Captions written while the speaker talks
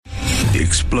The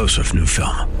explosive new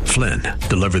film, Flynn,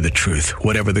 deliver the truth,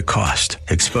 whatever the cost.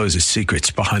 Exposes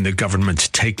secrets behind the government's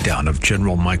takedown of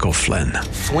General Michael Flynn.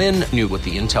 Flynn knew what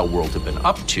the intel world had been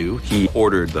up to. He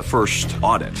ordered the first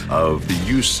audit of the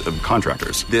use of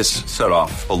contractors. This set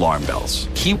off alarm bells.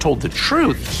 He told the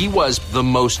truth. He was the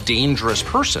most dangerous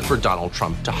person for Donald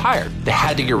Trump to hire. They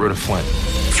had to get rid of Flynn.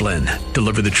 Flynn,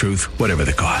 deliver the truth, whatever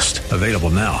the cost. Available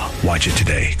now. Watch it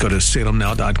today. Go to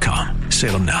salemnow.com.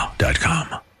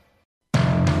 salemnow.com.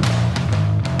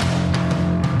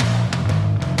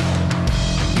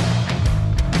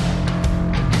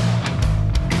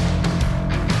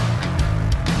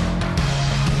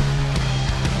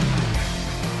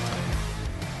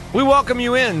 We welcome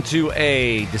you into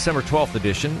a December 12th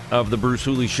edition of the Bruce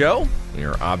Hooley Show. We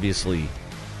are obviously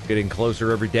getting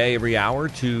closer every day, every hour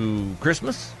to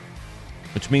Christmas,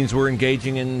 which means we're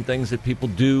engaging in things that people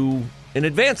do in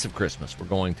advance of Christmas. We're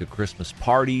going to Christmas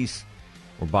parties,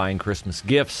 we're buying Christmas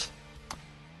gifts,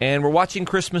 and we're watching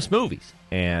Christmas movies.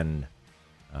 And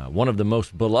one of the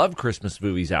most beloved Christmas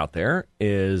movies out there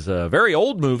is a very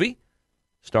old movie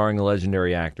starring the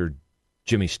legendary actor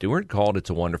Jimmy Stewart called It's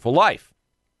a Wonderful Life.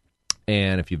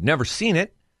 And if you've never seen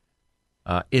it,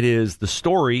 it is the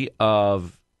story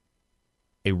of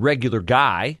a regular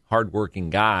guy, hardworking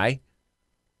guy,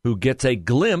 who gets a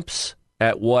glimpse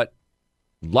at what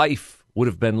life would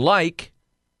have been like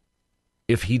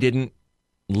if he didn't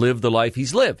live the life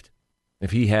he's lived,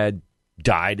 if he had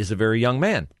died as a very young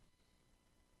man.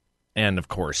 And, of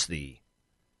course, the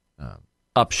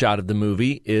upshot of the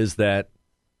movie is that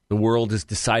the world is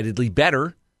decidedly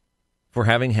better for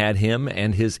having had him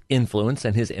and his influence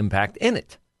and his impact in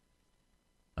it.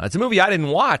 It's a movie I didn't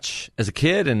watch as a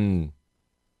kid and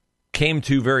came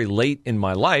to very late in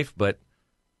my life, but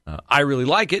I really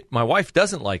like it. My wife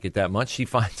doesn't like it that much. She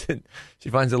finds it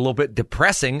a little bit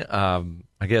depressing. I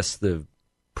guess the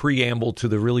preamble to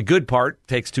the really good part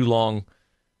takes too long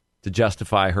to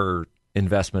justify her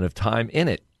investment of time in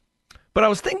it. But I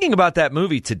was thinking about that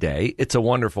movie today, It's a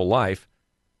Wonderful Life,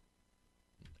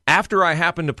 after I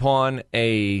happened upon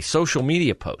a social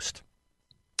media post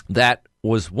that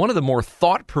was one of the more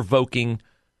thought-provoking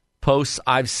posts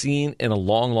I've seen in a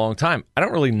long, long time. I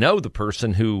don't really know the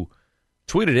person who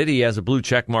tweeted it. He has a blue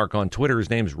check mark on Twitter. His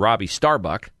name's Robbie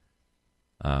Starbuck.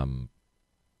 And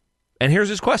here's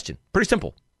his question. Pretty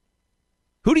simple.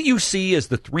 Who do you see as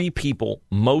the three people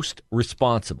most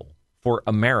responsible for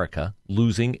America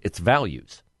losing its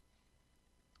values?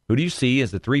 Who do you see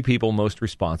as the three people most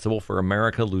responsible for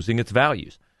America losing its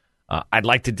values? I'd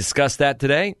like to discuss that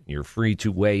today. You're free to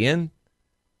weigh in.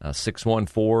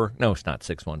 614, no, it's not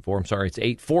 614. I'm sorry, it's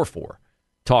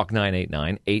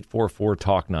 844-TALK-989,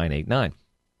 844-TALK-989.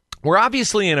 We're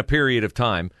obviously in a period of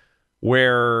time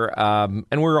where,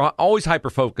 and we're always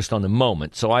hyper-focused on the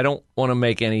moment, so I don't want to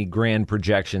make any grand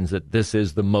projections that this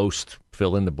is the most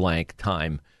fill-in-the-blank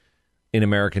time in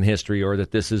American history, or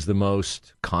that this is the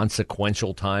most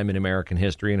consequential time in American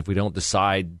history, and if we don't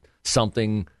decide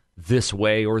something this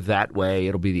way or that way,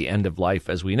 it'll be the end of life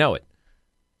as we know it.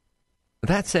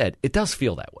 That said, it does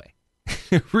feel that way.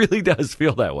 It really does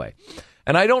feel that way.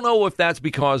 And I don't know if that's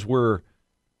because we're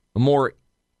more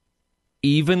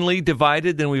evenly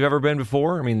divided than we've ever been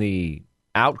before. I mean, the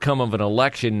outcome of an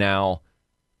election now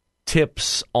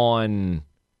tips on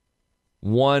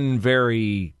one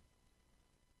very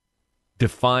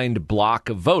defined block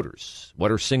of voters.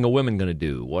 What are single women going to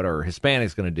do? What are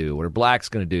Hispanics going to do? What are blacks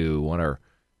going to do? What are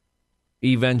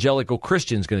evangelical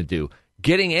Christians going to do?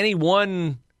 Getting any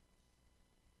one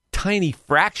tiny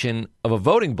fraction of a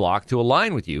voting block to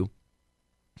align with you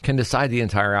can decide the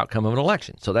entire outcome of an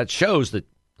election. So that shows that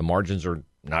the margins are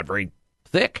not very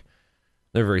thick.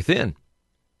 They're very thin.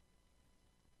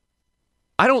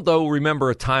 I don't, though,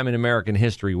 remember a time in American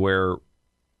history where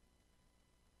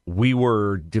we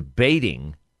were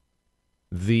debating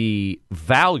the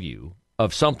value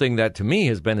of something that to me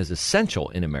has been as essential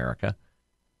in America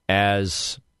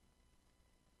as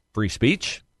free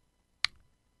speech,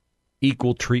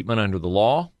 equal treatment under the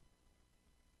law.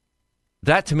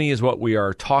 That to me is what we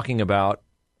are talking about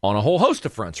on a whole host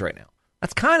of fronts right now.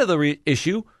 That's kind of the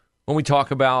issue when we talk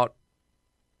about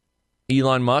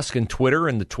Elon Musk and Twitter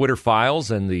and the Twitter files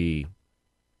and the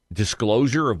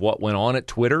disclosure of what went on at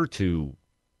Twitter to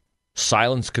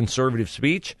silence conservative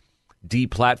speech,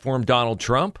 deplatform Donald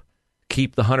Trump,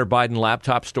 keep the Hunter Biden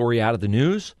laptop story out of the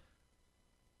news,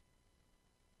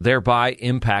 thereby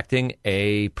impacting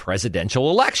a presidential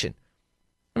election.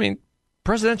 I mean,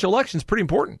 presidential election is pretty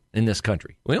important in this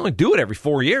country. We only do it every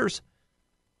 4 years.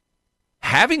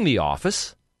 Having the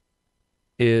office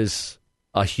is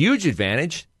a huge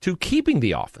advantage to keeping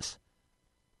the office.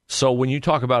 So when you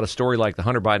talk about a story like the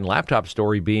Hunter Biden laptop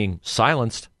story being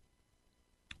silenced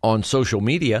on social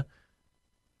media,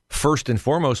 first and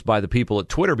foremost by the people at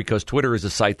Twitter, because Twitter is a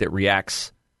site that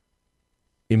reacts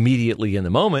immediately in the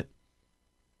moment,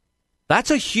 that's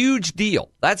a huge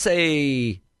deal. That's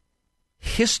a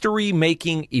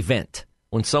history-making event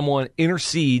when someone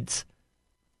intercedes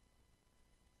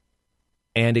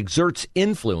and exerts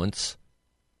influence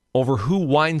over who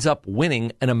winds up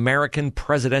winning an American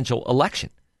presidential election.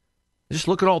 Just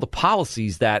look at all the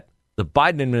policies that the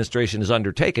Biden administration has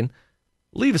undertaken.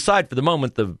 Leave aside for the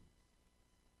moment the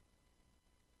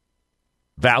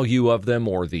value of them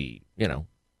or the,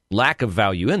 lack of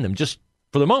value in them. Just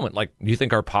for the moment, do you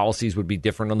think our policies would be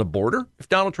different on the border if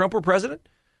Donald Trump were president? Do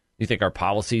you think our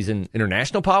policies in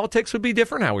international politics would be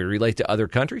different, how we relate to other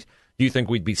countries? Do you think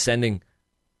we'd be sending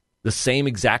the same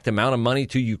exact amount of money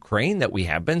to Ukraine that we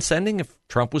have been sending if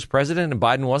Trump was president and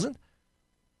Biden wasn't?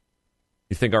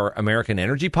 You think our American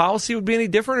energy policy would be any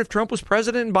different if Trump was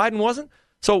president and Biden wasn't?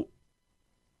 So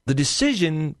the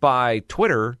decision by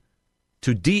Twitter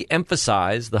to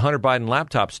de-emphasize the Hunter Biden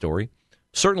laptop story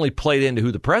certainly played into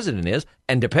who the president is.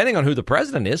 And depending on who the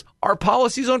president is, our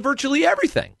policies on virtually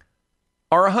everything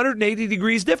are 180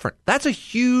 degrees different. That's a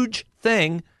huge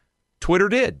thing Twitter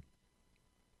did.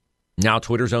 Now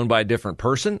Twitter's owned by a different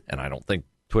person, and I don't think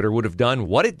Twitter would have done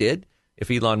what it did if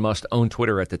Elon Musk owned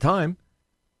Twitter at the time.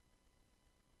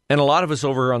 And a lot of us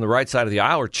over on the right side of the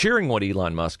aisle are cheering what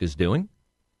Elon Musk is doing.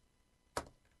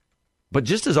 But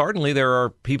just as ardently, there are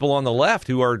people on the left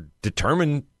who are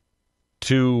determined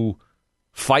to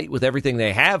fight with everything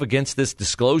they have against this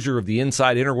disclosure of the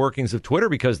inside inner workings of Twitter,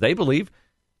 because they believe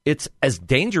it's as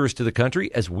dangerous to the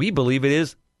country as we believe it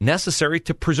is necessary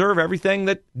to preserve everything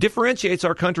that differentiates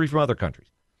our country from other countries.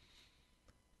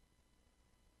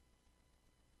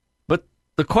 But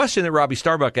the question that Robbie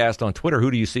Starbuck asked on Twitter,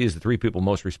 who do you see as the three people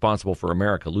most responsible for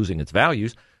America losing its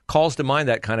values, calls to mind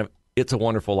that kind of It's a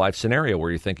Wonderful Life scenario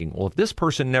where you're thinking, well, if this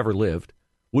person never lived,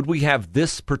 would we have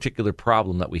this particular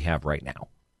problem that we have right now?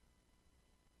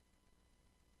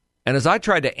 And as I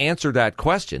tried to answer that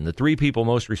question, the three people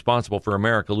most responsible for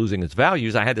America losing its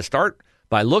values, I had to start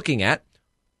by looking at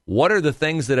what are the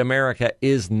things that America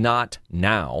is not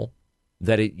now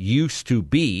that it used to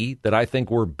be that I think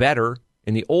were better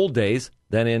in the old days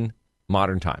than in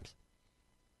modern times.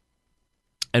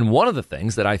 And one of the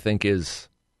things that I think is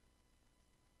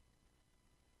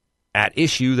at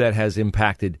issue that has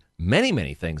impacted many,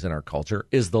 many things in our culture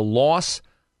is the loss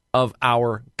of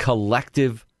our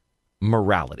collective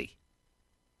morality.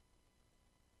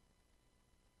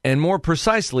 And more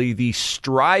precisely, the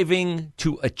striving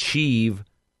to achieve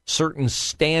certain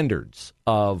standards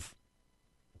of,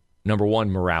 number one,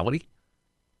 morality,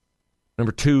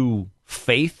 number two,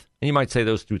 faith. And you might say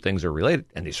those two things are related,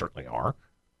 and they certainly are,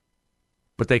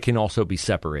 but they can also be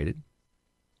separated.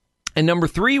 And number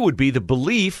three would be the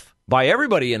belief by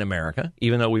everybody in America,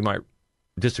 even though we might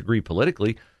disagree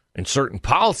politically in certain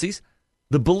policies,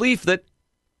 the belief that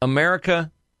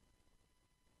America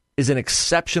is an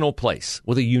exceptional place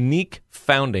with a unique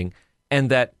founding, and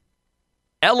that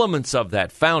elements of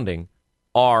that founding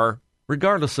are,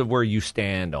 regardless of where you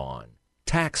stand on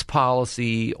tax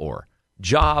policy or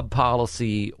job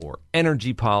policy or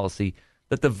energy policy,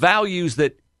 that the values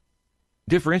that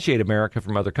differentiate America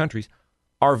from other countries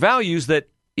are values that,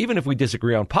 even if we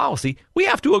disagree on policy, we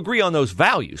have to agree on those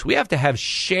values. We have to have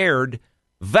shared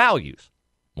values.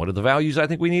 What are the values I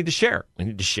think we need to share? We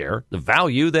need to share the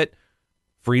value that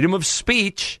freedom of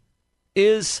speech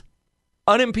is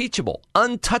unimpeachable,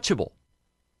 untouchable,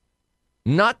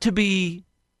 not to be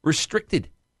restricted.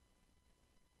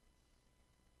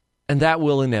 And that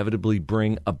will inevitably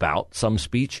bring about some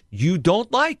speech you don't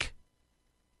like.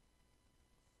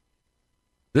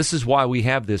 This is why we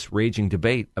have this raging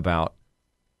debate about,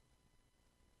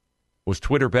 was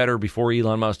Twitter better before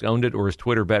Elon Musk owned it, or is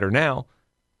Twitter better now?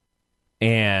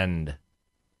 And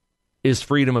is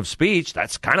freedom of speech,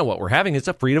 that's kind of what we're having. It's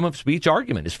a freedom of speech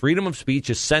argument. Is freedom of speech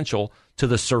essential to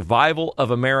the survival of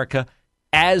America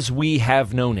as we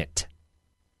have known it?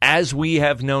 As we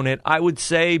have known it, I would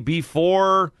say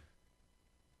before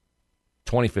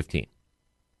 2015.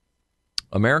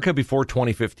 America before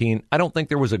 2015, I don't think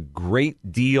there was a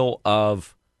great deal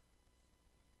of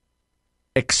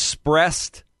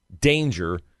expressed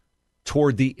danger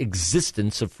toward the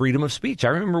existence of freedom of speech. I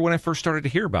remember when I first started to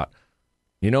hear about,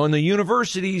 in the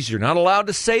universities, you're not allowed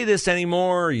to say this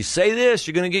anymore. You say this,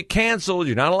 you're going to get canceled.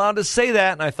 You're not allowed to say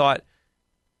that. And I thought,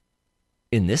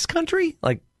 in this country?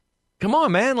 Come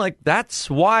on, man. That's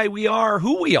why we are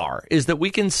who we are, is that we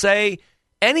can say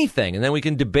anything, and then we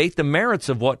can debate the merits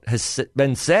of what has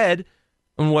been said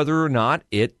and whether or not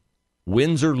it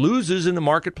wins or loses in the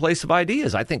marketplace of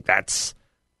ideas. I think that's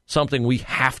something we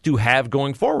have to have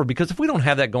going forward, because if we don't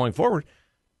have that going forward,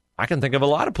 I can think of a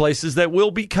lot of places that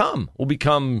will become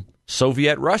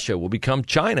Soviet Russia, will become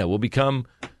China, will become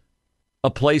a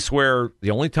place where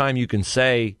the only time you can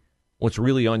say what's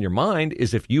really on your mind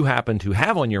is if you happen to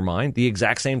have on your mind the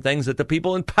exact same things that the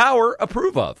people in power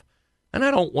approve of. And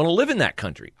I don't want to live in that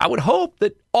country. I would hope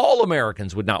that all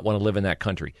Americans would not want to live in that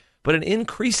country. But an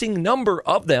increasing number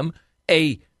of them,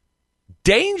 a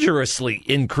dangerously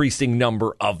increasing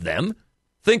number of them,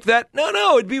 think that,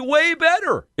 no, it'd be way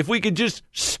better if we could just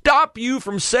stop you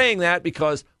from saying that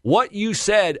because what you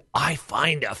said I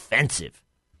find offensive.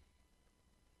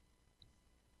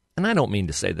 And I don't mean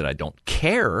to say that I don't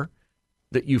care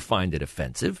that you find it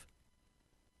offensive.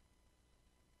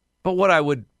 But what I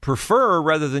would prefer,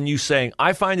 rather than you saying,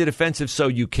 I find it offensive so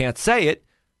you can't say it,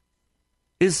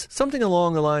 is something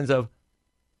along the lines of,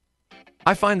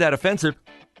 I find that offensive.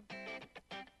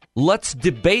 Let's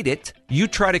debate it. You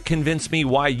try to convince me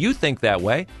why you think that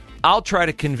way. I'll try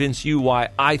to convince you why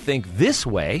I think this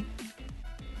way.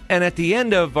 And at the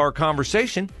end of our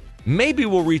conversation, maybe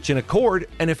we'll reach an accord.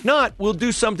 And if not, we'll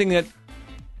do something that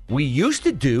we used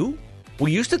to do,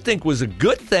 we used to think was a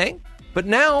good thing, but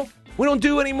now we don't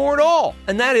do anymore at all.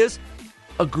 And that is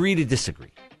agree to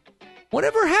disagree.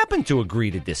 Whatever happened to agree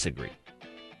to disagree?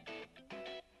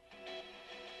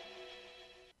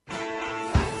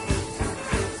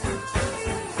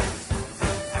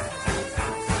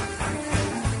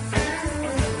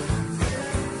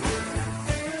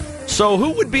 So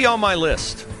who would be on my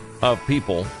list of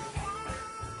people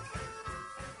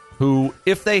who,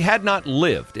 if they had not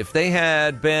lived, if they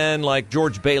had been like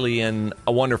George Bailey in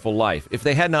A Wonderful Life, if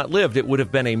they had not lived, it would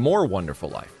have been a more wonderful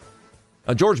life?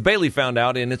 George Bailey found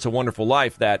out in It's a Wonderful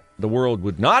Life that the world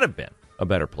would not have been a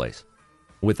better place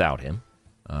without him.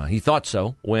 He thought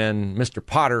so when Mr.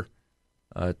 Potter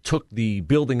took the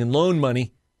building and loan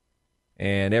money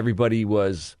and everybody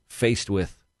was faced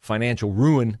with financial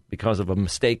ruin because of a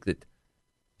mistake that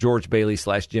George Bailey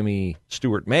 / Jimmy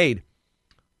Stewart made.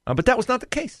 But that was not the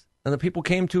case. And the people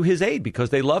came to his aid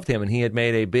because they loved him and he had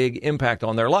made a big impact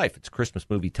on their life. It's Christmas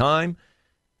movie time.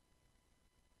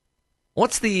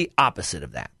 What's the opposite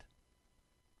of that?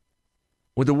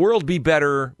 Would the world be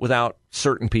better without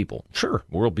certain people? Sure,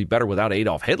 the world would be better without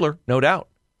Adolf Hitler, no doubt.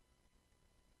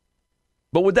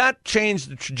 But would that change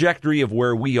the trajectory of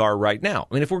where we are right now?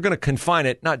 I mean, if we're going to confine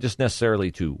it, not just necessarily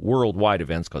to worldwide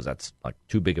events, because that's like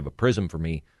too big of a prism for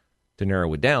me to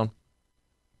narrow it down.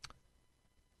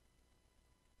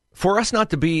 For us not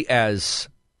to be as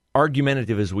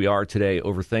argumentative as we are today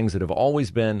over things that have always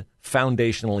been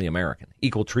foundationally American,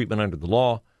 equal treatment under the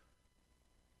law,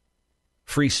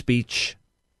 free speech,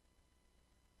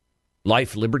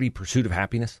 life, liberty, pursuit of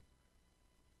happiness.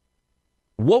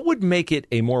 What would make it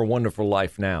a more wonderful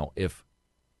life now if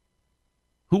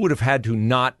who would have had to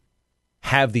not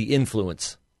have the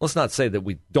influence? Let's not say that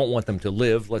we don't want them to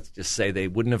live. Let's just say they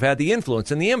wouldn't have had the influence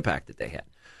and the impact that they had.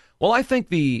 Well, I think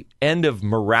the end of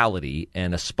morality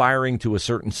and aspiring to a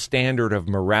certain standard of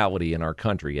morality in our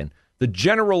country and the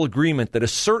general agreement that a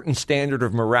certain standard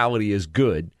of morality is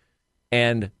good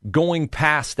and going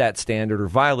past that standard or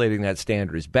violating that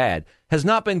standard is bad has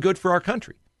not been good for our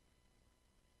country.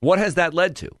 What has that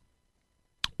led to?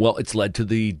 Well, it's led to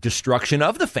the destruction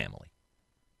of the family.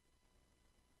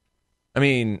 I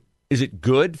mean, is it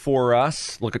good for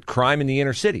us? Look at crime in the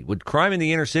inner city. Would crime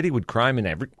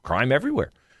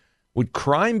everywhere? Would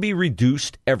crime be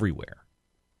reduced everywhere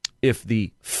if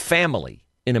the family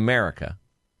in America,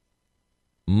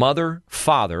 mother,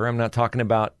 father, I'm not talking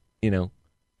about,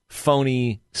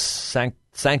 phony,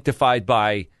 sanctified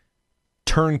by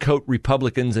turncoat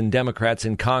Republicans and Democrats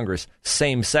in Congress,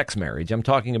 same-sex marriage. I'm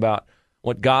talking about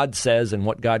what God says and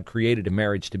what God created a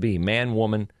marriage to be, man,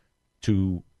 woman,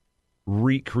 to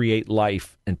recreate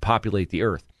life and populate the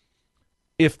earth.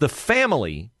 If the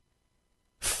family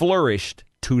flourished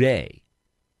today,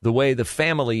 the way the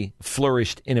family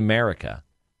flourished in America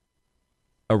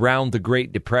around the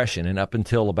Great Depression and up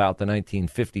until about the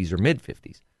 1950s or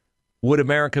mid-50s, would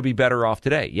America be better off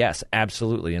today? Yes,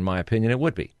 absolutely. In my opinion, it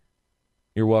would be.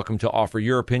 You're welcome to offer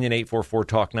your opinion,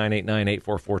 844-TALK-989,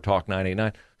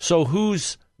 844-TALK-989. So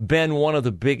who's been one of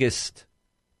the biggest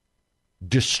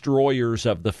destroyers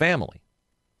of the family?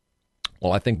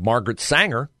 Well, I think Margaret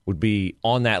Sanger would be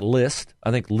on that list.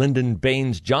 I think Lyndon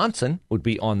Baines Johnson would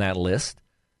be on that list.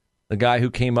 The guy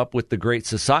who came up with the Great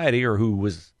Society or who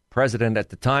was president at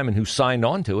the time and who signed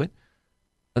on to it.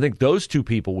 I think those two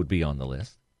people would be on the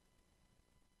list.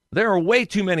 There are way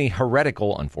too many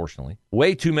unfortunately,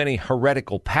 way too many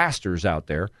heretical pastors out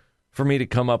there for me to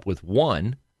come up with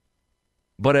one.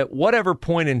 But at whatever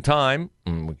point in time,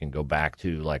 we can go back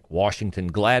to like Washington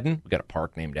Gladden. We've got a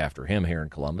park named after him here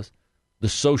in Columbus. The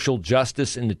social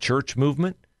justice in the church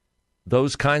movement,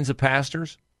 those kinds of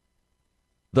pastors,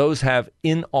 those have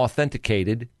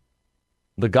inauthenticated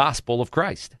the gospel of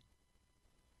Christ.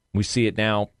 We see it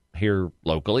now here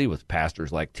locally with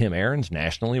pastors like Tim Aarons,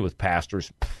 nationally with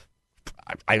pastors.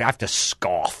 I have to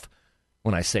scoff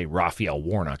when I say Raphael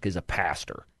Warnock is a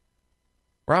pastor.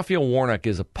 Raphael Warnock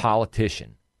is a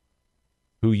politician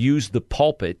who used the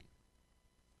pulpit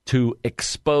to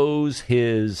expose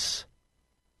his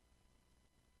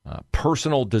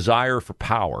personal desire for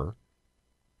power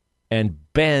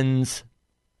and bends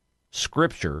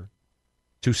Scripture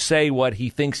to say what he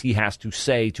thinks he has to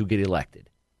say to get elected.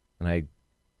 And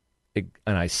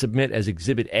I submit as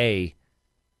Exhibit A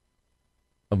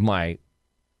of my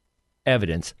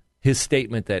evidence his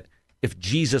statement that if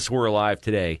Jesus were alive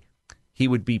today, he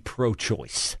would be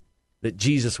pro-choice, that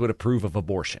Jesus would approve of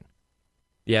abortion.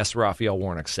 Yes, Raphael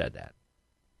Warnock said that.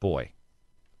 Boy,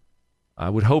 I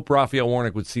would hope Raphael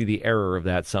Warnock would see the error of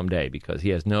that someday, because he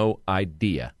has no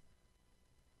idea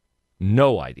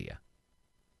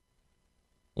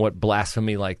what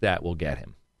blasphemy like that will get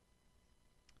him.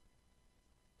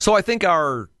 So I think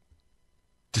our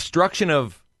destruction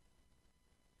of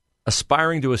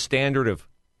aspiring to a standard of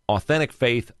authentic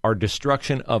faith, our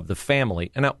destruction of the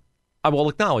family, and I will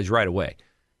acknowledge right away,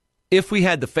 if we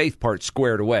had the faith part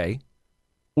squared away,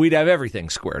 we'd have everything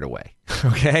squared away,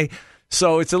 okay?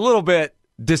 So it's a little bit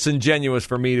disingenuous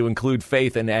for me to include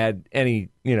faith and add any,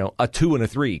 a 2 and a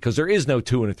 3, because there is no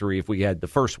 2 and a 3 if we had the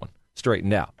first one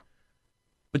straightened out.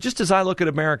 But just as I look at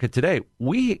America today,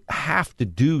 we have to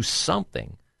do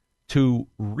something to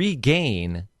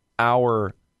regain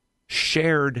our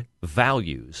shared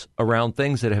values around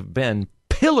things that have been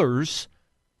pillars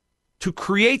to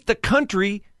create the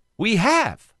country we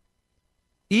have.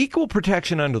 Equal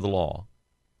protection under the law,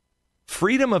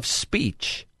 freedom of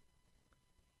speech.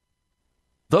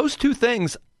 Those two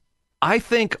things, I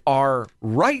think, are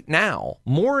right now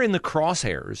more in the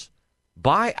crosshairs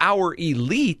by our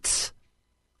elites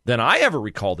than I ever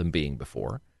recall them being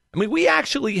before. I mean, we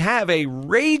actually have a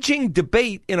raging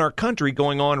debate in our country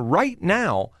going on right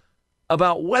now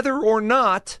about whether or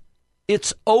not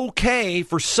it's okay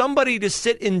for somebody to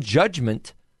sit in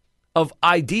judgment of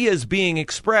ideas being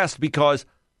expressed because,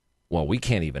 well, we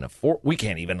can't even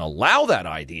allow that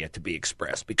idea to be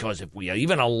expressed, because if we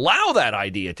even allow that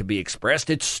idea to be expressed,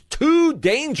 it's too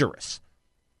dangerous.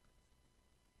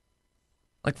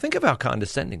 Like, think of how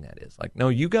condescending that is. Like, no,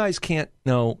 you guys can't,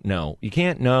 no, you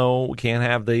can't, no, we can't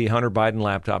have the Hunter Biden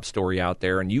laptop story out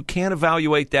there, and you can't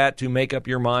evaluate that to make up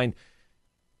your mind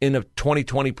in a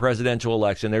 2020 presidential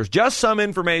election. There's just some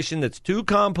information that's too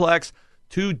complex,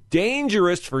 too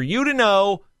dangerous for you to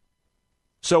know,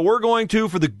 so we're going to,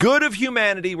 for the good of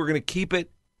humanity, we're going to keep it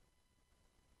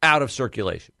out of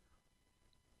circulation.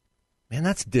 Man,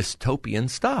 that's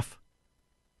dystopian stuff.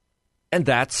 And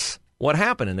that's what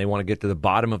happened, and they want to get to the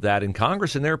bottom of that in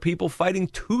Congress, and there are people fighting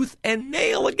tooth and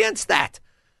nail against that.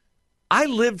 I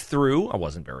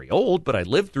wasn't very old, but I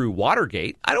lived through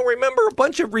Watergate. I don't remember a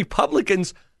bunch of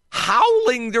Republicans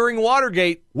howling during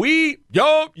Watergate.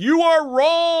 You are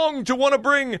wrong to want to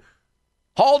bring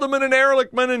Haldeman and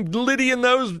Ehrlichman and Liddy and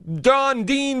those Don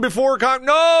Dean before Congress.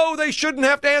 No, they shouldn't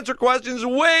have to answer questions.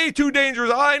 Way too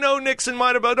dangerous. I know Nixon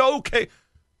might have, but okay.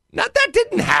 That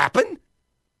didn't happen.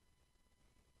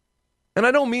 And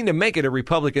I don't mean to make it a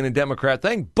Republican and Democrat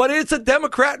thing, but it's a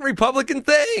Democrat and Republican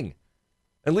thing.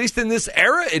 At least in this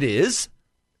era, it is.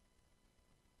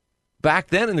 Back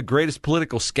then, in the greatest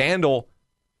political scandal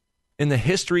in the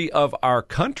history of our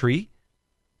country,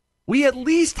 we at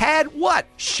least had what?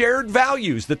 Shared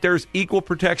values, that there's equal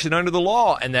protection under the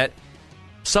law, and that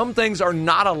some things are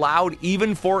not allowed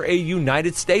even for a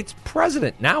United States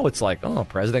president. Now it's like, oh,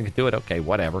 president can do it. Okay,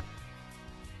 whatever.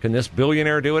 Can this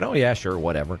billionaire do it? Oh, yeah, sure,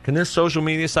 whatever. Can this social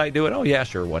media site do it? Oh, yeah,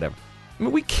 sure, whatever. I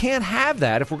mean, we can't have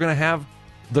that if we're going to have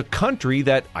the country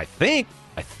that I think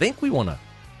we want to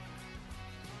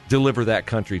deliver that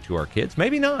country to our kids.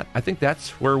 Maybe not. I think that's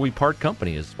where we part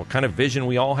company, is what kind of vision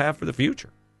we all have for the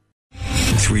future.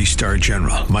 3-star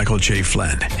General Michael J.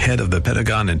 Flynn, head of the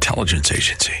Pentagon Intelligence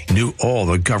Agency, knew all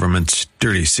the government's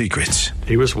dirty secrets.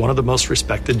 He was one of the most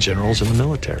respected generals in the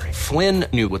military. Flynn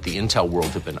knew what the intel world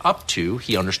had been up to.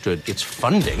 He understood its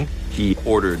funding. He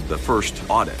ordered the first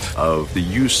audit of the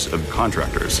use of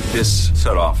contractors. This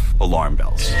set off alarm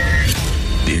bells.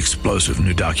 The explosive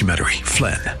new documentary,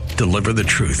 Flynn, Deliver the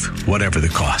Truth, Whatever the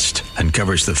Cost,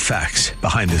 uncovers the facts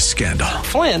behind this scandal.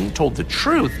 Flynn told the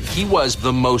truth. He was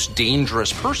the most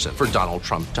dangerous person for Donald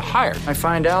Trump to hire. I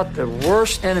find out the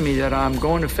worst enemy that I'm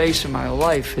going to face in my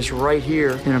life is right here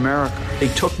in America. They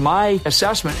took my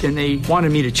assessment and they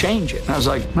wanted me to change it. And I was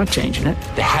like, I'm not changing it.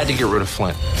 They had to get rid of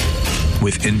Flynn.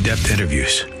 With in-depth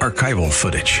interviews, archival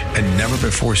footage, and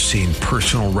never-before-seen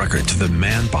personal records of the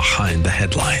man behind the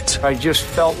headlines. I just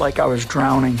felt like I was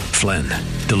drowning. Flynn,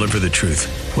 Deliver the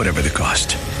Truth, Whatever the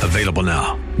Cost. Available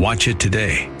now. Watch it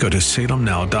today. Go to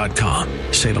salemnow.com.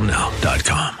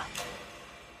 salemnow.com.